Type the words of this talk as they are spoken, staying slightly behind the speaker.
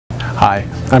Hi,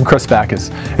 I'm Chris Backus,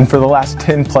 and for the last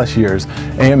 10 plus years,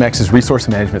 AMX's Resource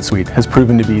Management Suite has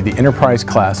proven to be the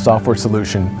enterprise-class software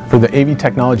solution for the AV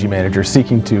technology manager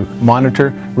seeking to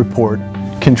monitor, report,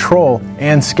 control,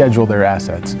 and schedule their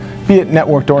assets, be it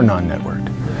networked or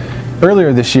non-networked.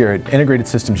 Earlier this year at Integrated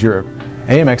Systems Europe,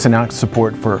 AMX announced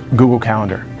support for Google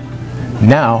Calendar.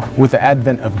 Now, with the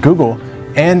advent of Google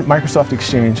and Microsoft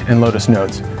Exchange and Lotus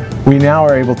Notes, we now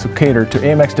are able to cater to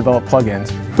AMX developed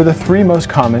plugins for the three most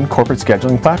common corporate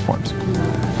scheduling platforms.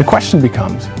 The question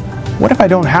becomes, what if I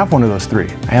don't have one of those three?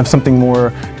 I have something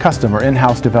more custom or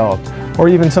in-house developed, or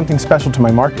even something special to my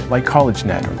market like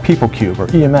CollegeNet or PeopleCube or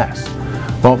EMS.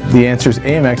 Well, the answer is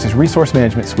AMX's Resource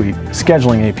Management Suite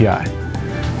Scheduling API.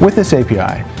 With this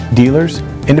API, dealers,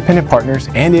 independent partners,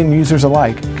 and end users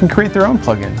alike can create their own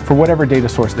plugin for whatever data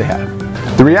source they have.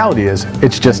 The reality is,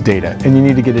 it's just data, and you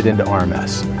need to get it into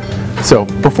RMS. So,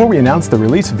 before we announced the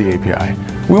release of the API,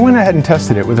 we went ahead and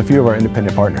tested it with a few of our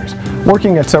independent partners,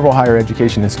 working at several higher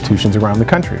education institutions around the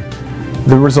country.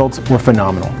 The results were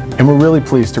phenomenal, and we're really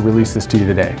pleased to release this to you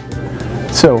today.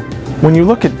 So, when you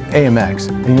look at AMX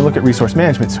and you look at Resource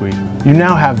Management Suite, you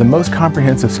now have the most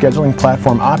comprehensive scheduling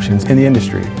platform options in the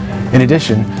industry. In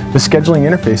addition, the scheduling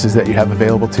interfaces that you have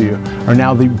available to you are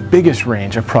now the biggest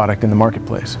range of product in the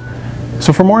marketplace.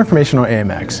 So for more information on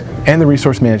AMX and the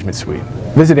Resource Management Suite,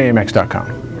 visit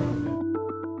amx.com.